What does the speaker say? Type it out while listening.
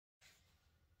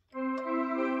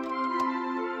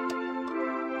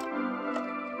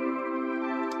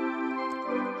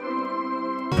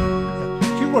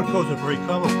QR codes are very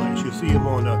commonplace. You see them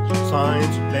on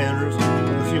signs, banners,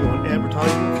 you see them on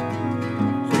advertisements,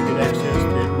 so you can access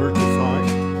the merchant site.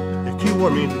 The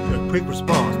QR means a quick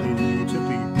response, meaning you can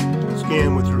simply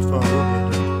scan with your phone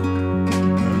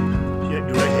and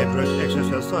have direct access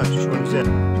to that site. Just one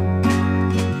example.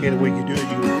 Okay, the way you do it,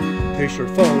 you place your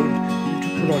phone,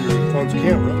 you put on your phone's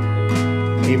camera,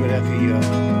 aim it at the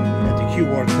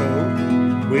QR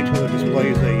code, wait till it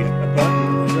displays a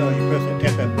button, and you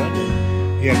tap that button,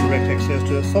 and you have direct access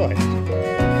to the site.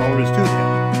 All there is to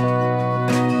that.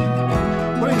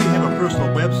 What if you have a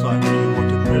personal website where you want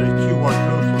to print a QR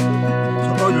code for, so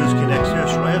others can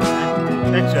access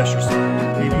your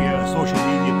site, maybe a social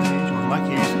media page, or in my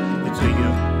case, it's a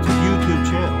YouTube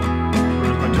channel.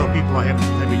 I tell people I have a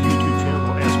YouTube channel,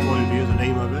 I'll ask what it is, the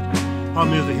name of it.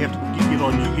 Problem is, you have to get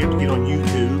on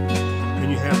YouTube,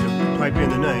 and you have to type in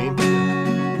the name,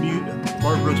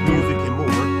 MarkBrooksMusic&More,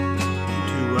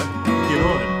 to get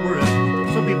on it. Whereas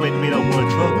some people may not want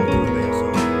to trouble doing that.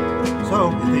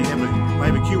 So if I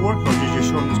have a QR code, you just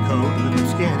show them this code, and then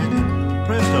scan it, and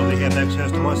presto, they have access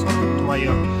to my site, to my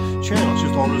channel. It's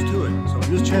just all there is to it. So in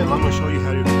this channel, I'm going to show you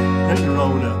how to print your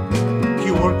own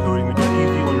QR code. You can do it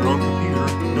easily on your own computer,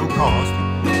 no cost,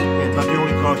 and about the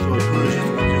only cost you'll incur is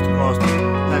just the cost of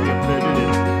having it printed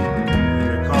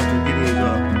and the cost of getting it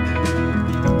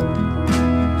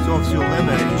self-seal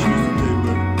laminating issues to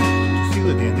seal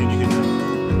it in. Then you can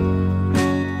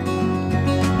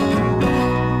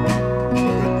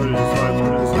put it inside a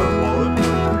wallet,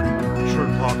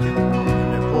 shirt pocket,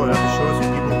 and then pull it out to show it so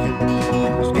people can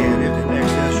scan it and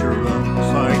access your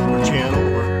site or channel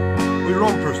or your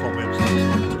own personal website.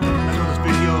 That's what this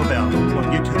video is about. We'll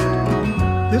get to it.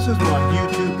 This is my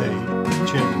YouTube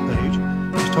channel page.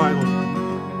 It's titled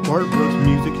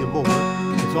MarkBrooksMusic&More.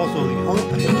 It's also the home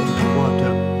page if you want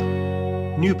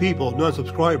new people,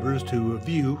 non-subscribers, to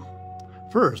view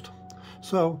first.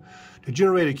 So, to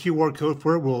generate a QR code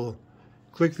for it, we'll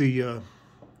click the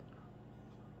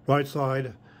right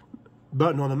side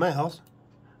button on the mouse.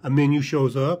 A menu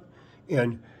shows up,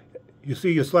 and you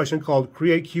see a selection called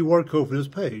Create QR Code for this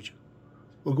page.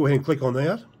 We'll go ahead and click on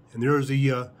that, and there's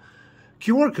the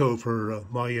QR code for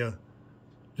my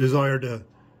desired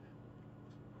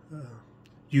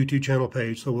YouTube channel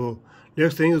page. So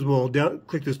next thing is we'll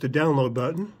click the download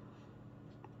button.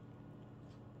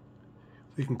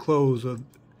 We can close that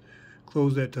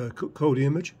code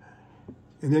image,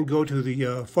 and then go to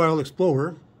the File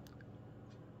Explorer.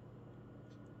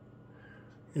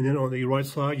 And then on the right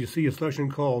side, you see a selection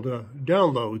called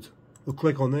Downloads. We'll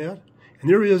click on that, and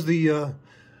there is the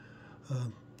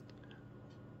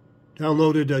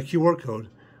downloaded QR code.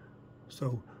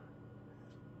 So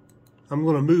I'm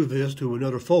going to move this to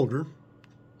another folder.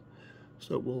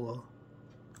 So we'll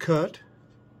cut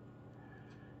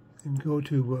and go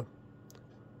to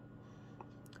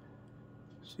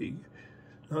see.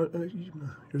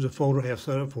 Here's a folder I have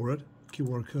set up for it.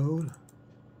 QR code.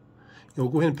 And we'll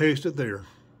go ahead and paste it there.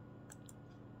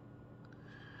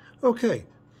 Okay.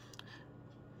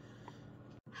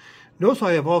 Notice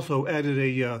I have also added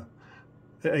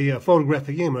a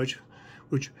photographic image,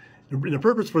 which the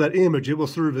purpose for that image, it will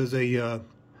serve as a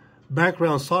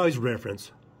background size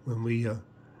reference when we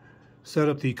set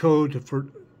up the code for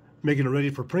making it ready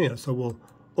for print. So we'll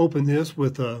open this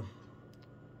with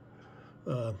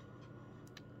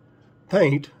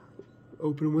Paint.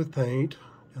 Open with Paint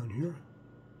down here.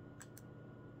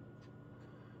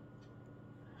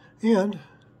 And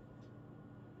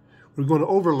we're going to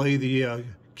overlay the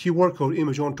QR code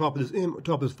image on top of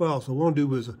this file. So what we'll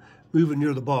do is move it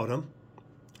near the bottom.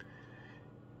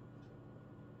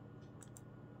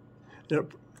 Now,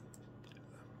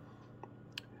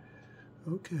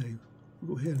 okay,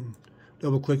 we'll go ahead and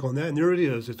double click on that, and there it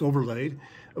is. It's overlaid.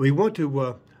 We want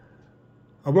to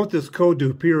I want this code to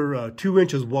appear 2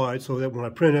 inches wide, so that when I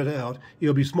print it out,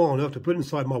 it'll be small enough to put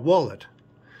inside my wallet.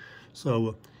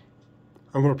 So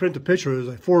I'm going to print the picture as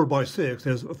a 4x6,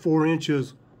 as 4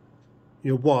 inches,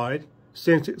 wide,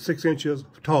 6 inches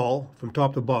tall from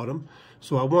top to bottom.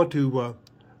 So I want to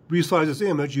resize this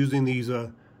image using these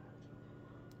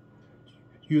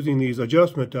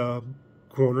adjustment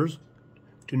corners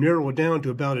to narrow it down to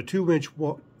about a 2 inch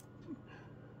wide.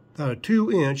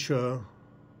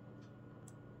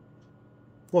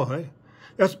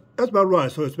 That's about right.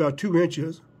 So it's about 2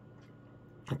 inches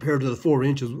compared to the 4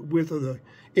 inches width of the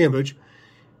image.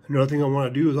 Another thing I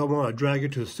want to do is I want to drag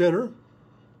it to the center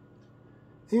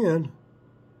and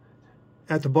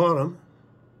at the bottom,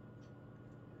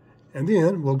 and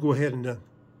then we'll go ahead and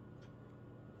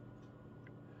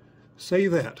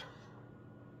save that.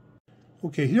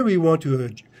 Okay, here we want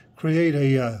to create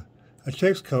a a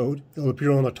text code. It'll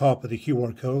appear on the top of the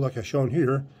QR code like I've shown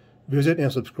here. Visit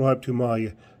and subscribe to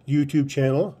my YouTube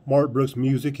channel, Mark Brooks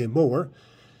Music and More.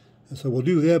 And so we'll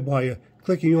do that by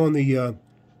clicking on the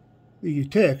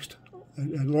text,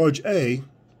 a large A.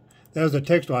 That's the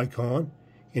text icon.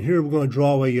 And here we're going to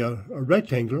draw a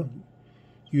rectangle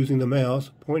using the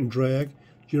mouse, point and drag,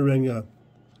 generating a.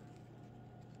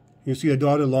 You see a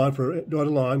dotted line for a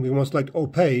dotted line. We want to select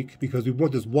opaque because we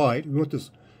want this white. We want this.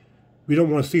 We don't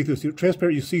want to see through. So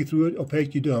transparent, you see through it.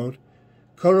 Opaque, you don't.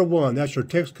 Color 1, that's your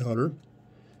text color.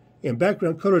 And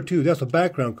background color 2, that's a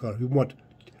background color. We want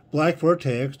black for our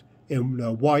text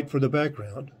and white for the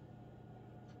background.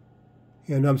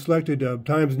 And I'm selected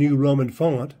Times New Roman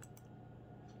font.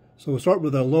 So we'll start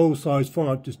with a low size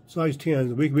font, just size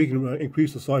 10. We can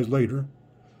increase the size later.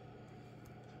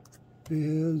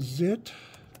 Visit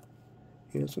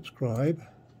and subscribe.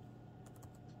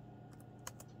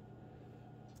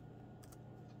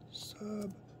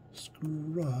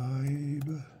 Subscribe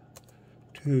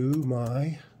to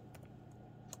my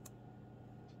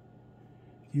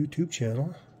YouTube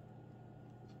channel.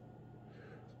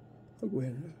 I'll go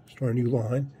ahead and start a new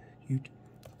line.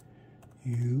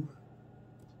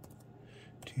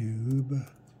 YouTube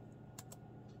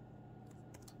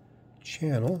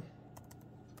channel,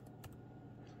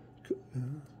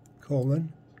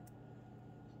 colon,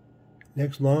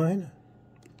 next line,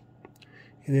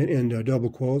 and then in double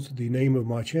quotes, the name of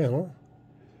my channel,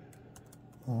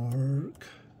 Mark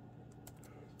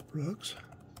Brooks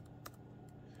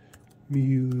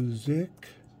Music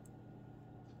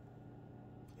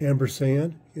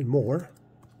ampersand and more,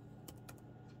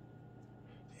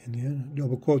 and then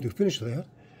double quote to finish that.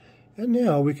 And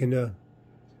now we can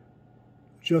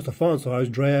adjust the font size,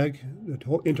 drag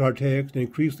into our text, and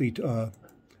increase the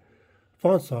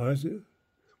font size.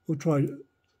 We'll try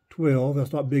 12.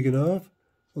 That's not big enough.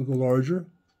 We'll go larger.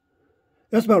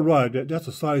 That's about right. That's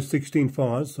a size 16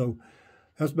 font, so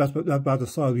that's about the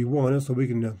size we wanted. So we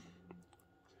can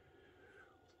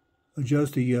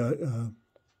adjust the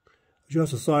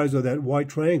size of that white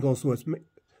triangle so it's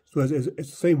the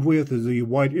same width as the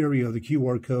white area of the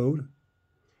QR code.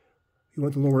 You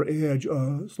want the lower edge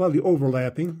slightly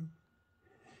overlapping,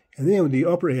 and then with the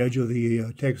upper edge of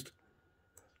the text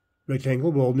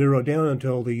rectangle, we'll narrow down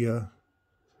until the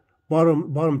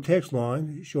bottom text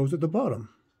line shows at the bottom.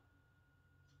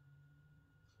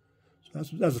 So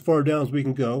that's as far down as we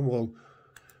can go.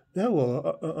 Now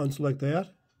we'll unselect that,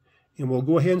 and we'll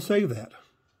go ahead and save that.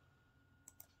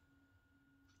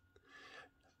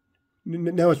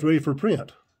 Now it's ready for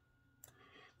print.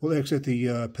 We'll exit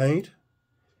the paint,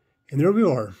 and there we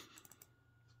are.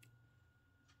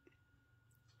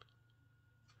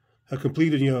 A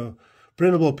completed,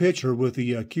 printable picture with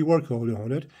the QR code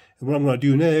on it. And what I'm going to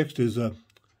do next is to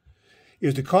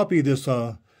copy this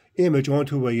image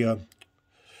onto a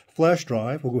flash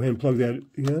drive. We'll go ahead and plug that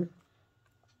in,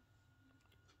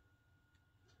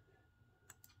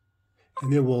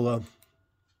 and then we'll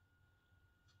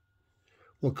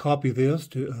copy this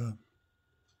to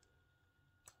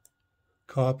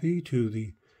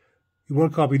You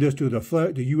want to copy this to the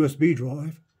USB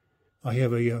drive. I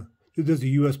have this is a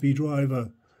USB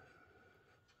drive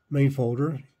main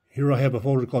folder. Here I have a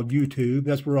folder called YouTube.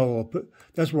 That's where I will put.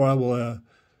 That's where I will.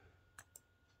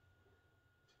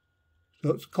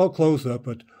 So it's called Close Up,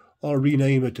 but I'll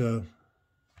rename it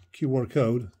QR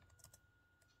code.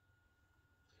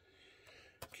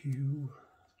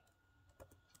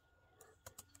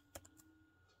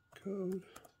 Code.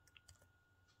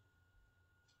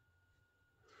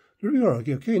 There we are.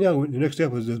 Okay, now the next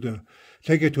step is to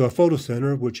take it to a photo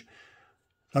center, which,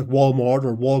 like Walmart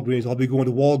or Walgreens, I'll be going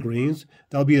to Walgreens.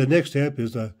 That'll be the next step,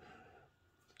 is to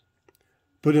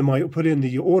put in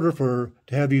the order to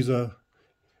have these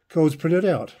codes printed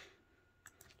out.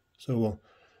 So we'll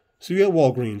see you at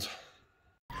Walgreens.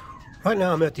 Right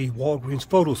now I'm at the Walgreens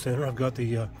photo center. I've got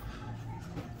the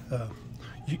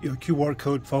QR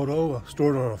code photo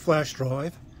stored on a flash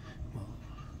drive.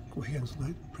 Go ahead and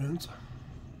select prints.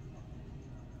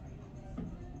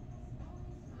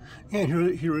 And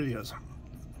here it is.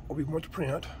 What we want to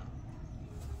print.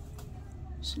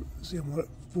 So, see, I want it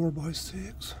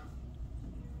 4x6.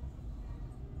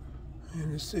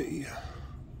 And let's see.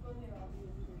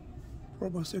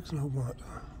 4x6, and I want.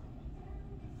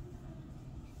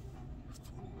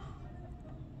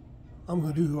 I'm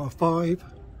going to do 5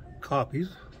 copies.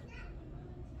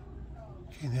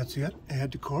 Okay, and that's it.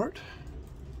 Add to cart.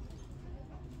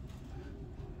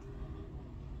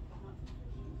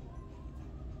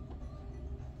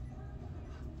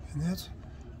 And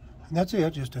that's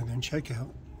it. Just and then check out.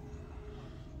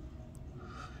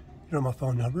 You know my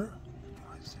phone number.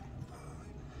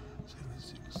 575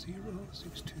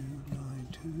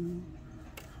 06292.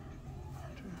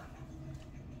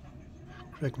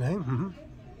 Correct name.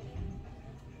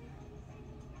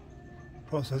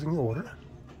 Processing the order.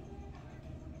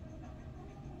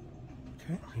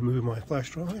 Okay, remove my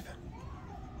flash drive.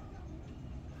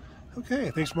 Okay,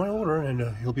 thanks for my order,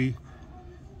 and he'll be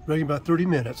ready in about 30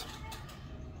 minutes.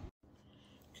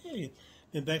 Okay,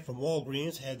 been back from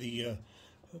Walgreens, had the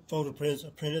photo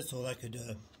printed so that I could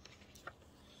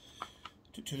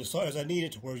to the size I need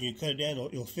it to where you cut it down,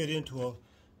 it'll fit into a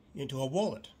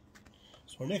wallet.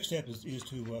 So our next step is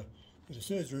to with the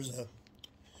scissors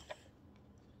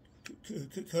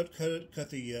cut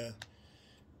the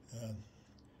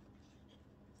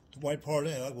white part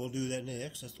out. We'll do that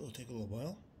next. That'll take a little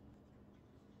while.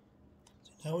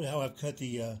 So now I've cut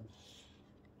the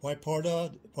white part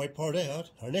out.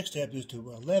 Our next step is to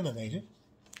laminate it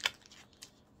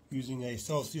using a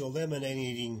self-seal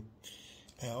laminating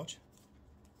pouch.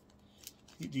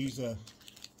 These have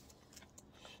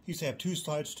two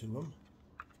sides to them.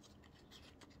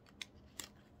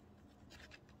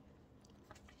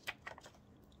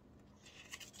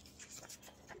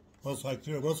 One side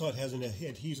clear, one side has an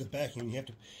adhesive backing. You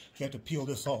have to peel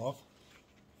this off.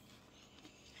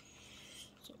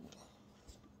 So,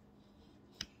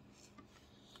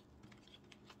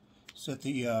 set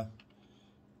the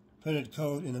printed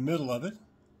code in the middle of it.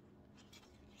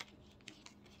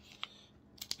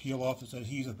 Peel off this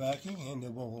adhesive backing, and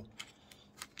then we'll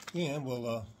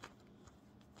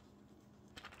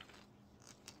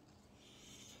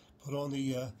put on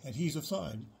the adhesive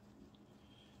side.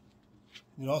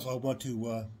 And also I want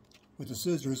to, with the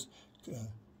scissors,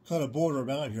 cut a border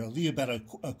around here. I'll leave about a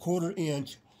 1/4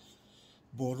 inch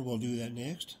border. We'll do that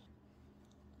next.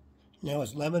 Now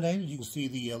it's laminated. You can see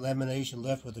the lamination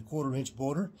left with a 1/4 inch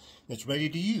border. It's ready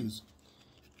to use.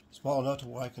 Small enough to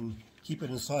where I can keep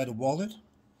it inside a wallet.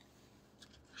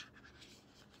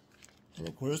 And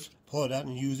of course, pull it out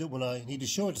and use it when I need to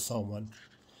show it to someone.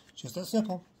 Just that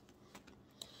simple.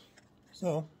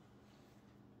 So,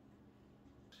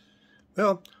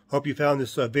 well, hope you found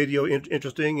this video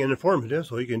interesting and informative,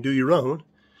 so you can do your own.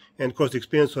 And of course, the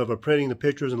expense of printing the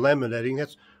pictures and laminating,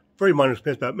 that's very minor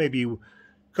expense, about maybe a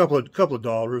couple of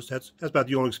dollars. That's about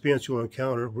the only expense you'll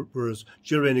encounter, whereas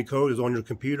generating code is on your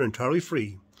computer entirely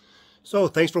free. So,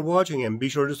 thanks for watching, and be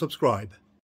sure to subscribe.